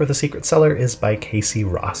design for The Secret Cellar is by Casey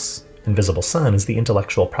Ross. Invisible Sun is the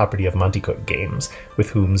intellectual property of Monty Cook Games,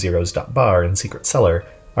 with whom Zeros.bar and Secret Cellar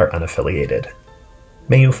are unaffiliated.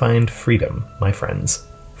 May you find freedom, my friends,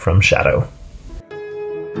 from Shadow.